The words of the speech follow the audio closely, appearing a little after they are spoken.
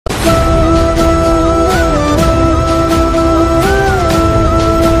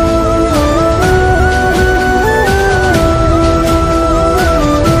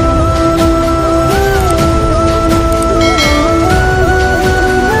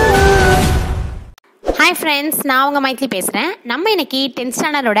Friends, நான் உங்கள் மைத்லி பேசுகிறேன். நம்ம இன்னைக்கு 10th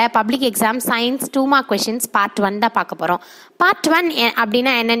ஸ்டாண்டர்டோட public exam science 2 mark questions part 1 தான் பார்க்க போகிறோம். பார்ட் 1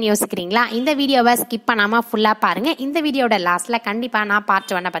 அப்படின்னா என்னன்னு யோசிக்கிறீங்களா? இந்த வீடியோவை ஸ்கிப் பண்ணாமல் ஃபுல்லாக பாருங்கள். இந்த வீடியோட லாஸ்ட்டில் கண்டிப்பாக நான்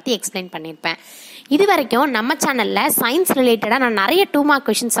பார்ட் 1 பற்றி எக்ஸ்பிளைன் பண்ணியிருப்பேன். இது வரைக்கும் நம்ம சேனலில் சயின்ஸ் ரிலேட்டடாக நான் நிறைய 2 மார்க்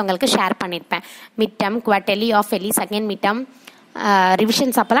கொஷின்ஸ் உங்களுக்கு ஷேர் பண்ணியிருப்பேன். மிட் டேர்ம், குவார்டர்லி, ஆஃப் எலி, செகண்ட் மிட் டேர்ம்,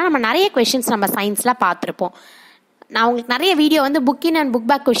 ரிவிஷன்ஸ் அப்போல்லாம் நம்ம நிறைய கொஷின்ஸ் நம்ம சயின்ஸில் பார்த்துருப்போம். நான் உங்களுக்கு நிறைய video book in and book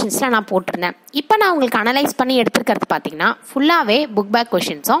back கொஷின்ஸ்லாம் நான் போட்டிருந்தேன். இப்போ நான் உங்களுக்கு அனலைஸ் பண்ணி எடுத்துக்கிறது பார்த்தீங்கன்னா ஃபுல்லாகவே புக் பேக்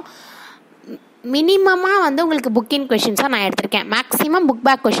கொஷின்ஸும் மினிமமாக உங்களுக்கு புக் இன் கொஷின்ஸாக நான் எடுத்திருக்கேன். மேக்ஸிமம் புக்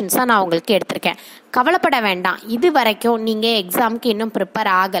பேக் கொஷின்ஸாக நான் உங்களுக்கு எடுத்திருக்கேன். கவலைப்பட வேண்டாம். இது வரைக்கும் நீங்கள் எக்ஸாமுக்கு இன்னும் ப்ரிப்பேர்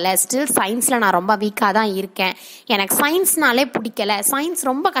ஆகலை, ஸ்டில் சயின்ஸில் நான் ரொம்ப வீக்காக தான் இருக்கேன், எனக்கு சயின்ஸ்னாலே பிடிக்கல, சயின்ஸ்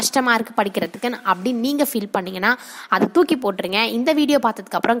ரொம்ப கஷ்டமாக இருக்குது படிக்கிறதுக்குன்னு அப்படின்னு நீங்கள் ஃபீல் பண்ணிங்கன்னா அதை தூக்கி போட்டுருங்க. இந்த வீடியோ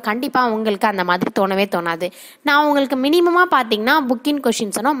பார்த்ததுக்கப்புறம் கண்டிப்பாக உங்களுக்கு அந்த மாதிரி தோணவே தோணாது. நான் உங்களுக்கு மினிமமாக பார்த்தீங்கன்னா புக் இன்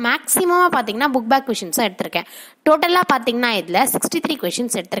கொஷின்ஸனும் மேக்ஸிமமாக பார்த்தீங்கன்னா புக் பேக் கொஷின்ஸும் எடுத்திருக்கேன். டோட்டலாக பார்த்தீங்கன்னா இதில் 63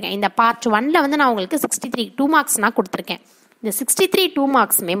 கொஷின்ஸ் எடுத்திருக்கேன். இந்த பார்ட் 1 நான் உங்களுக்கு 63 2 மார்க்ஸ் நான் கொடுத்துருக்கேன். இந்த 63 2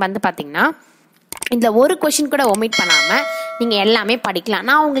 மார்க்ஸுமே பார்த்தீங்கன்னா இதில் ஒரு கொஷின் கூட ஒமிட் பண்ணாமல் நீங்கள் எல்லாமே படிக்கலாம்.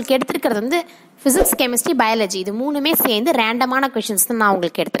 நான் உங்களுக்கு எடுத்துருக்கிறது ஃபிசிக்ஸ், கெமிஸ்ட்ரி, பயாலஜி இது மூணுமே சேர்ந்து ரேண்டமான கொஷின்ஸ் தான் நான்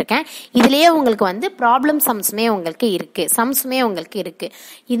உங்களுக்கு எடுத்திருக்கேன். இதுலேயே உங்களுக்கு ப்ராப்ளம் சம்ஸுமே உங்களுக்கு இருக்குது, சம்ஸுமே உங்களுக்கு இருக்குது.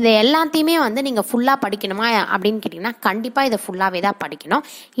 இந்த எல்லாத்தையுமே நீங்கள் ஃபுல்லாக படிக்கணுமா அப்படின்னு கேட்டிங்கன்னா கண்டிப்பாக இதை ஃபுல்லாகவே தான் படிக்கணும்.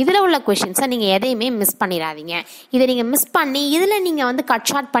 இதில் உள்ள கொஷின்ஸை நீங்கள் எதையுமே மிஸ் பண்ணிடாதீங்க. இதை நீங்கள் மிஸ் பண்ணி இதில் நீங்கள் கட்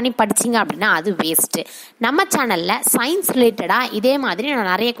ஷார்ட் பண்ணி படிச்சிங்க அப்படின்னா அது வேஸ்ட்டு. நம்ம சேனலில் சயின்ஸ் ரிலேட்டடாக இதே மாதிரி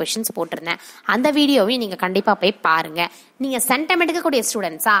நான் நிறைய கொஷின்ஸ் போட்டிருந்தேன். அந்த வீடியோவையும் நீங்கள் கண்டிப்பாக போய் பாருங்கள். நீங்கள் சென்டம் எடுக்கக்கூடிய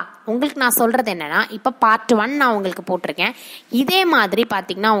ஸ்டூடெண்ட்ஸா, உங்களுக்கு நான் சொல்கிறது என்னன்னா, இப்போ பார்ட் 1 நான் உங்களுக்கு போட்டிருக்கேன். இதே மாதிரி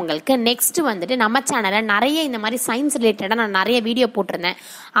பார்த்தீங்கன்னா உங்களுக்கு நெக்ஸ்ட் நம்ம சேனலில் நிறைய இந்த மாதிரி சயின்ஸ் ரிலேட்டடாக நான் நிறைய வீடியோ போட்டிருந்தேன்.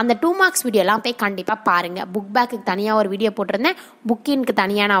 அந்த 2 மார்க்ஸ் வீடியோலாம் போய் கண்டிப்பாக பாருங்கள். புக் பேக்குக்கு தனியாக ஒரு வீடியோ போட்டிருந்தேன், புக்கின்க்கு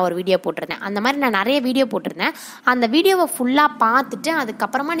தனியாக நான் ஒரு வீடியோ போட்டிருந்தேன். அந்த மாதிரி நான் நிறைய வீடியோ போட்டிருந்தேன். அந்த வீடியோவை ஃபுல்லாக பார்த்துட்டு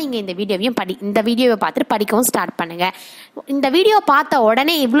அதுக்கப்புறமா நீங்கள் இந்த வீடியோவை பார்த்துட்டு படிக்கவும் ஸ்டார்ட் பண்ணுங்கள். இந்த வீடியோ பார்த்த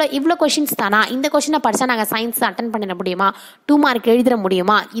உடனே இவ்வளோ கொஷின்ஸ் தானா, இந்த கொஷினை படித்தா நாங்கள் சயின்ஸ் அட்டன் பண்ணிட முடியுமா, 2 மார்க் எழுதிட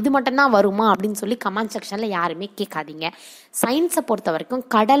முடியுமா, இது மட்டும்தான் வருமா அப்படின்னு சொல்லி கமெண்ட் செக்ஷனில் யாருமே கேட்காதீங்க. சயின்ஸை பொறுத்த வரைக்கும்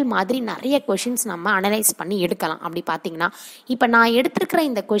கடல் மாதிரி நிறைய கொஷின்ஸ் நம்ம அனலைஸ் பண்ணி எடுக்கலாம். அப்படி பார்த்தீங்கன்னா இப்போ நான் எடுத்துருக்கிற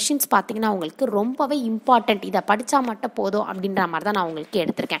இந்த கொஷின்ஸ் பார்த்தீங்கன்னா உங்களுக்கு ரொம்பவே இம்பார்ட்டண்ட், இதை படித்தா மட்டும் போதும் அப்படின்ற மாதிரி தான் நான் உங்களுக்கு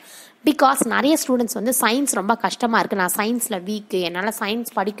எடுத்திருக்கேன். பிகாஸ் நிறைய ஸ்டூடெண்ட்ஸ் சயின்ஸ் ரொம்ப கஷ்டமாக இருக்குது, நான் சயின்ஸில் வீக்கு, என்னால்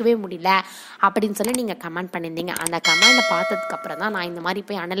சயின்ஸ் படிக்கவே முடியல அப்படின்னு சொல்லி நீங்கள் கமெண்ட் பண்ணியிருந்தீங்க. அந்த கமெண்டை பார்த்ததுக்கப்புறம் தான் நான் இந்த மாதிரி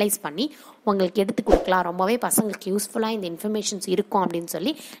போய் அனலைஸ் பண்ணி உங்களுக்கு எடுத்து கொடுக்கலாம், ரொம்பவே பசங்களுக்கு யூஸ்ஃபுல்லாக இந்த இன்ஃபர்மேஷன்ஸ் இருக்கும் அப்படின்னு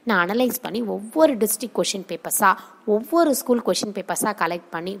சொல்லி நான் அனலைஸ் பண்ணி ஒவ்வொரு டிஸ்ட்ரிக்ட் கொஷின் பேப்பர்ஸாக, ஒவ்வொரு ஸ்கூல் கொஷின் பேப்பர்ஸாக கலெக்ட்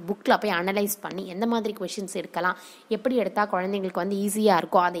பண்ணி புக்கில் போய் அனலைஸ் பண்ணி எந்த மாதிரி கொஷின்ஸ் இருக்கலாம், எப்படி எடுத்தால் குழந்தைங்களுக்கு ஈஸியாக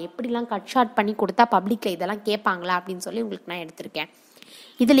இருக்கும், அதை எப்படிலாம் கட் ஷார்ட் பண்ணி கொடுத்தா பப்ளிக்கில் இதெல்லாம் கேட்பாங்களா அப்படின்னு சொல்லி உங்களுக்கு நான் எடுத்திருக்கேன்.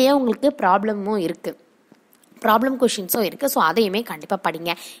 இதுலேயே உங்களுக்கு ப்ராப்ளமும் இருக்குது, ப்ராப்ளம் கொஷின்ஸும் இருக்குது. ஸோ அதையுமே கண்டிப்பாக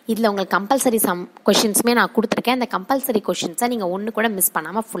படிங்க. இதில் உங்களுக்கு கம்பல்சரி கொஷின்ஸுமே நான் கொடுத்துருக்கேன். அந்த கம்பல்சரி கொஷின்ஸை நீங்கள் ஒன்று கூட மிஸ்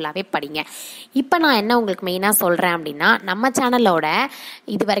பண்ணாமல் ஃபுல்லாகவே படிங்க. இப்போ நான் என்ன உங்களுக்கு மெயினாக சொல்கிறேன் அப்படின்னா, நம்ம சேனலோட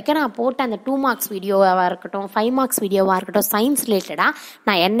இது வரைக்கும் நான் போட்ட அந்த 2 மார்க்ஸ் வீடியோவாக இருக்கட்டும், 5 மார்க்ஸ் வீடியோவாக இருக்கட்டும், சயின்ஸ் ரிலேட்டடாக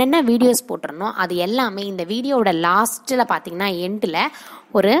நான் என்னென்ன வீடியோஸ் போட்டிருந்தோம் அது எல்லாமே இந்த வீடியோவோட லாஸ்ட்டில் பார்த்தீங்கன்னா எண்டில்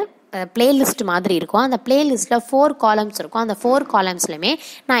ஒரு பிளேலிஸ்ட் மாதிரி இருக்கும். அந்த பிளேலிஸ்ட்டில் 4 காலம்ஸ் இருக்கும். அந்த 4 காலம்ஸ்லையுமே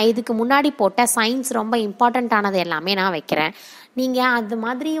நான் இதுக்கு முன்னாடி போட்ட சயின்ஸ் ரொம்ப இம்பார்ட்டண்ட்டானது எல்லாமே நான் வைக்கிறேன். நீங்கள் அது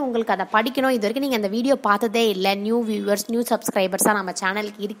மாதிரி உங்களுக்கு அதை படிக்கணும், இது வரைக்கும் நீங்கள் அந்த வீடியோ பார்த்ததே இல்லை, நியூ வியூவர்ஸ், நியூ சப்ஸ்கிரைபர்ஸாக நம்ம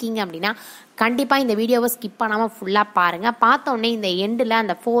சேனலுக்கு இருக்கீங்க அப்படின்னா கண்டிப்பாக இந்த வீடியோவை ஸ்கிப் பண்ணாமல் ஃபுல்லாக பாருங்கள். பார்த்தோன்னே இந்த எண்டில்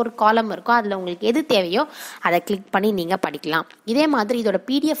அந்த 4 காலம் இருக்கும், அதில் உங்களுக்கு எது தேவையோ அதை கிளிக் பண்ணி நீங்கள் படிக்கலாம். இதே மாதிரி இதோட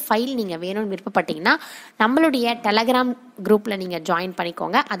PDF ஃபைல் நீங்கள் வேணும்னு விருப்பப்பட்டீங்கன்னா நம்மளுடைய டெலகிராம் குரூப்பில் நீங்கள் ஜாயின்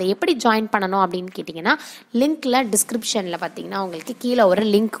பண்ணிக்கோங்க. அதை எப்படி ஜாயின் பண்ணணும் அப்படின்னு கேட்டிங்கன்னா லிங்க்கில் டிஸ்கிரிப்ஷனில் பார்த்தீங்கன்னா உங்களுக்கு கீழே ஒரு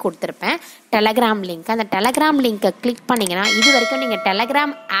லிங்க் கொடுத்துருப்பேன், டெலகிராம் லிங்க். அந்த டெலகிராம் லிங்க்கை கிளிக் பண்ணிங்கன்னா இது வரைக்கும் நீங்கள்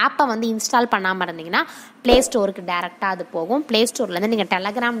டெலகிராம் ஆப்பை இன்ஸ்டால் பண்ணாமல் இருந்தீங்கன்னா ப்ளே ஸ்டோருக்கு டேரெக்டாக அது போகும். ப்ளே ஸ்டோர்லேருந்து நீங்கள்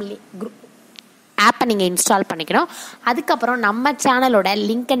டெலகிராம் ஆப்பை நீங்கள் இன்ஸ்டால் பண்ணிக்கணும். அதுக்கப்புறம் நம்ம சேனலோட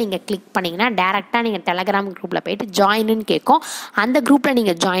லிங்க்கை நீங்கள் கிளிக் பண்ணிங்கன்னா டேரெக்டாக நீங்கள் டெலகிராம் குரூப்பில் போயிட்டு ஜாயின்னு கேட்கும். அந்த குரூப்பில்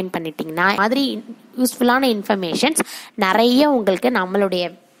நீங்கள் ஜாயின் பண்ணிட்டீங்கன்னா மாதிரி யூஸ்ஃபுல்லான இன்ஃபர்மேஷன்ஸ் நிறைய உங்களுக்கு நம்மளுடைய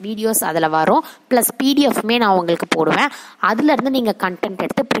வீடியோஸ் அதில் வரும். ப்ளஸ் PDFமே நான் உங்களுக்கு போடுவேன். அதுலேருந்து நீங்கள் கண்டென்ட்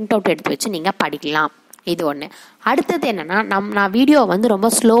எடுத்து பிரிண்ட் அவுட் எடுத்து வச்சு நீங்கள் படிக்கலாம். இது ஒன்று. அடுத்தது என்னென்னா நான் வீடியோ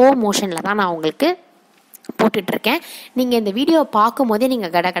ரொம்ப ஸ்லோ மோஷனில் தான் நான் உங்களுக்கு போட்டுட்ருக்கேன். நீங்கள் இந்த வீடியோ பார்க்கும்போதே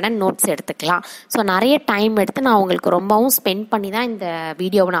நீங்கள் கடகடன் நோட்ஸ் எடுத்துக்கலாம். ஸோ நிறைய டைம் எடுத்து நான் உங்களுக்கு ரொம்பவும் ஸ்பெண்ட் பண்ணி தான் இந்த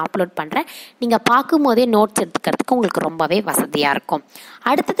வீடியோவை நான் அப்லோட் பண்ணுறேன். நீங்கள் பார்க்கும்போதே நோட்ஸ் எடுத்துக்கிறதுக்கு உங்களுக்கு ரொம்பவே வசதியாக இருக்கும்.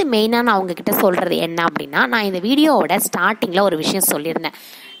 அடுத்தது மெயினாக நான் உங்ககிட்ட சொல்கிறது என்ன அப்படின்னா, நான் இந்த வீடியோவோட ஸ்டார்டிங்கில் ஒரு விஷயம் சொல்லியிருந்தேன்.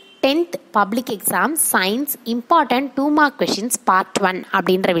 10th public exam science important 2 mark questions part 1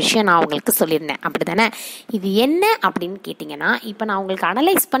 அப்படின்ற விஷயம் நான் உங்களுக்கு சொல்லியிருந்தேன். அப்படி தானே? இது என்ன அப்படின்னு கேட்டிங்கன்னா, இப்போ நான் உங்களுக்கு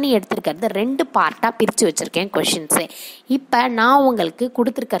அனலைஸ் பண்ணி எடுத்துருக்கிறது 2 பார்ட்டாக பிரித்து வச்சுருக்கேன் கொஷின்ஸு. இப்போ நான் உங்களுக்கு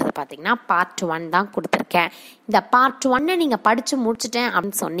கொடுத்துருக்கிறது பார்த்தீங்கன்னா பார்ட் 1 தான் கொடுத்துருக்கேன். இந்த பார்ட் 1 நீங்கள் படித்து முடிச்சிட்டேன்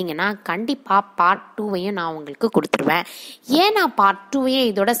அப்படின்னு சொன்னீங்கன்னா கண்டிப்பாக பார்ட் 2வையும் நான் உங்களுக்கு கொடுத்துருவேன். ஏன் நான் பார்ட் 2வையும்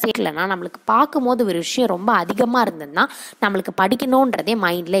இதோட சேர்க்கலைன்னா, நம்மளுக்கு பார்க்கும்போது ஒரு விஷயம் ரொம்ப அதிகமாக இருந்ததுன்னா நம்மளுக்கு படிக்கணுன்றதே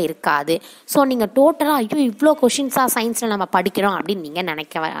மைண்டில் இருக்காது. ஸோ நீங்கள் டோட்டலாக ஐயோ இவ்வளோ கொஷின்ஸாக சயின்ஸில் நம்ம படிக்கிறோம் அப்படின்னு நீங்கள்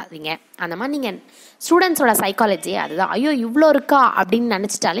நினைக்காதீங்க. அந்த மாதிரி நீங்கள் ஸ்டூடெண்ட்ஸோட சைக்காலஜி அதுதான். ஐயோ இவ்வளோ இருக்கா அப்படின்னு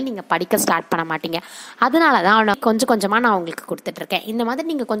நினச்சிட்டாலே நீங்கள் படிக்க ஸ்டார்ட் பண்ண மாட்டீங்க. அதனால தான் கொஞ்சம் கொஞ்சமாக நான் உங்களுக்கு கொடுத்துட்ருக்கேன். இந்த மாதிரி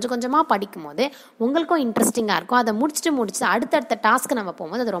நீங்கள் கொஞ்சம் கொஞ்சமாக படிக்கும்போது உங்களுக்கும் இன்ட்ரெஸ்டிங்காக இருக்கும். அதை முடிச்சுட்டு அடுத்தடுத்த டாஸ்க்கு நம்ம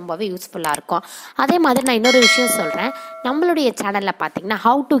போகும்போது அது ரொம்பவே யூஸ்ஃபுல்லாக இருக்கும். அதே மாதிரி நான் இன்னொரு விஷயம் சொல்கிறேன். நம்மளுடைய சேனலில் பார்த்தீங்கன்னா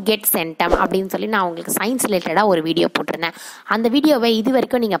ஹவு டு கெட் சென்டம் அப்படின்னு சொல்லி நான் உங்களுக்கு சயின்ஸ் ரிலேட்டடாக ஒரு வீடியோ போட்டிருந்தேன். அந்த வீடியோவை இது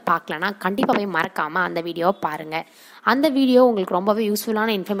வரைக்கும் நீங்கள் பார்க்கலன்னா கண்டிப்பாக போய் மறக்காமல் அந்த வீடியோவை பாருங்கள். அந்த வீடியோ உங்களுக்கு ரொம்பவே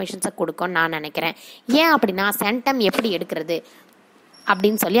யூஸ்ஃபுல்லான இன்ஃபர்மேஷன்ஸை கொடுக்கும்னு நான் நினைக்கிறேன். ஏன் அப்படின்னா சென்டம் எப்படி எடுக்கிறது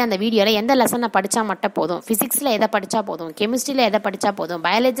அப்படின்னு சொல்லி அந்த வீடியோவில் எந்த லெசனை படித்தா மட்டும் போதும், ஃபிசிக்ஸில் எதை படித்தா போதும், கெமிஸ்ட்ரியில் எதை படித்தா போதும்,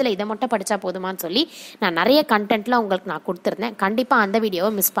 பயாலஜியில் இதை மட்டும் படித்தா போதுமான்னு சொல்லி நான் நிறைய கண்டென்ட்டில் உங்களுக்கு நான் கொடுத்துருந்தேன். கண்டிப்பாக அந்த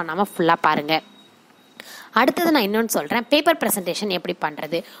வீடியோவை மிஸ் பண்ணாமல் ஃபுல்லாக பாருங்கள். அடுத்தது நான் இன்னொன்று சொல்கிறேன். பேப்பர் ப்ரெசன்டேஷன் எப்படி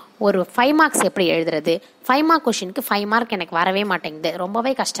பண்ணுறது, ஒரு 5 மார்க்ஸ் எப்படி எழுதுறது. 5 மார்க் கொஷினுக்கு 5 மார்க் எனக்கு வரவே மாட்டேங்குது,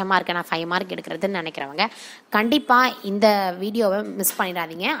 ரொம்பவே கஷ்டமாக இருக்குது நான் 5 மார்க் எடுக்கிறதுன்னு நினைக்கிறவங்க கண்டிப்பாக இந்த வீடியோவை மிஸ்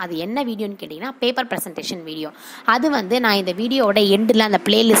பண்ணிடாதீங்க. அது என்ன வீடியோன்னு கேட்டிங்கன்னா பேப்பர் ப்ரெசன்டேஷன் வீடியோ. அது நான் இந்த வீடியோவோட எண்டில் அந்த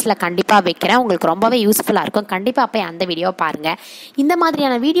பிளேலிஸ்ட்டில் கண்டிப்பாக வைக்கிறேன். உங்களுக்கு ரொம்பவே யூஸ்ஃபுல்லாக இருக்கும். கண்டிப்பாக போய் அந்த வீடியோவை பாருங்கள். இந்த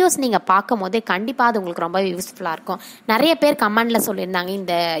மாதிரியான வீடியோஸ் நீங்கள் பார்க்கும் போது கண்டிப்பாக அது உங்களுக்கு ரொம்பவே யூஸ்ஃபுல்லாக இருக்கும். நிறைய பேர் கமெண்டில் சொல்லியிருந்தாங்க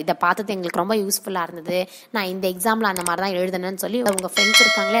இதை பார்த்தது எங்களுக்கு ரொம்ப யூஸ்ஃபுல்லாக இருந்தது, நான் இந்த எக்ஸாமில் அந்த மாதிரி தான் எழுதுனேன்னு சொல்லி உங்கள் ஃப்ரெண்ட்ஸ்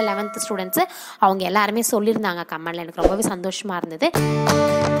இருக்காங்களே 11th ஸ்டூடெண்ட்ஸு அவங்க எல்லாருமே சொல்லியிருந்தாங்க கமெண்ட்ல. எனக்கு ரொம்பவே சந்தோஷமாக இருந்தது.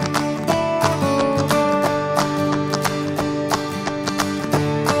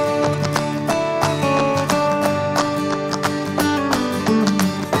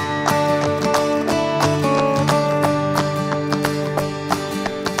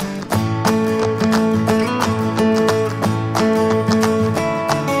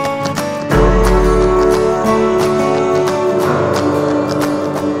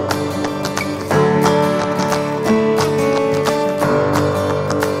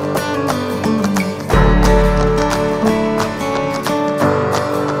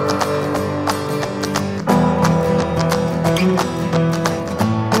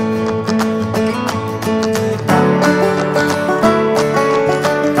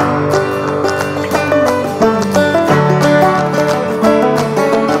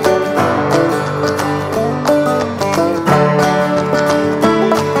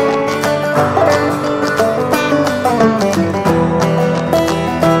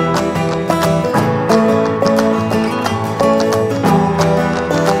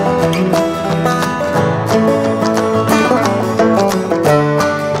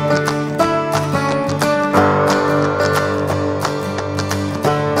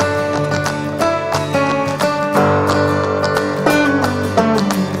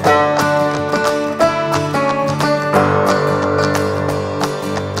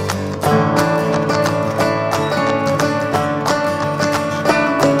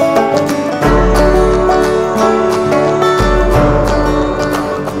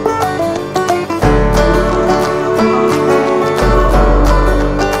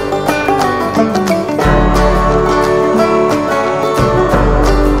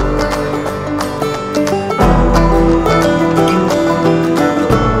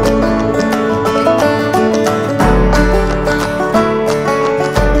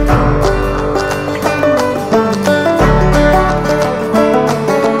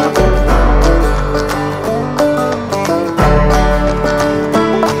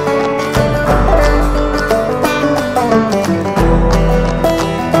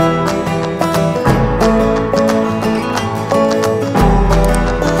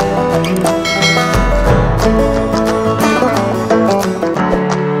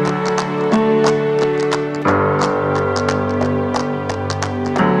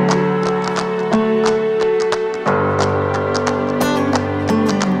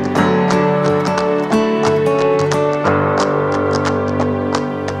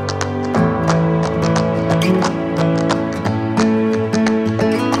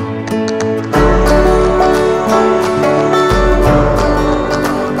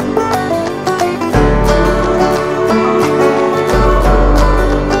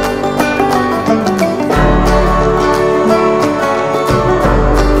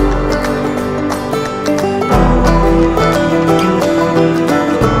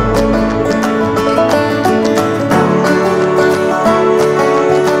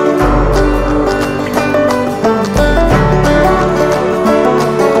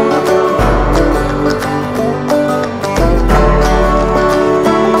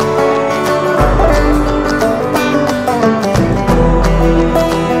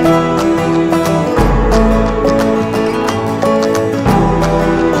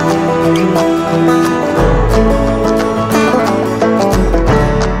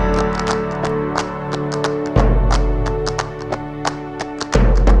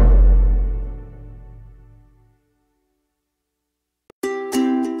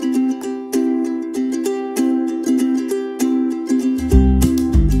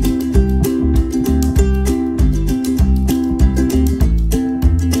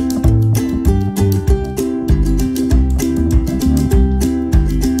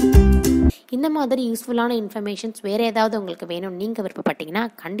 மாதிரி யூஸ்ஃபுல்லான இன்ஃபர்மேஷன்ஸ் வேறு ஏதாவது உங்களுக்கு வேணும் நீங்கள் விருப்பப்பட்டீங்கன்னா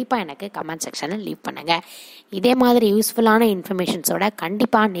கண்டிப்பாக எனக்கு கமெண்ட் செக்ஷனில் லீவ் பண்ணுங்கள். இதே மாதிரி யூஸ்ஃபுல்லான இன்ஃபர்மேஷன்ஸோட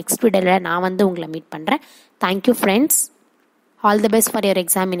கண்டிப்பாக நெக்ஸ்ட் வீடியோவில் நான் வந்து உங்களை மீட் பண்ணுறேன். Thank you friends. All the best for your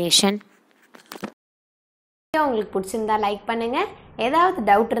examination. உங்களுக்கு பிடிச்சிருந்தா லைக் பண்ணுங்கள். ஏதாவது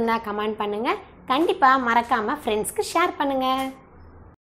டவுட் இருந்தால் கமெண்ட் பண்ணுங்கள். கண்டிப்பாக மறக்காமல் ஃப்ரெண்ட்ஸ்க்கு ஷேர் பண்ணுங்கள்.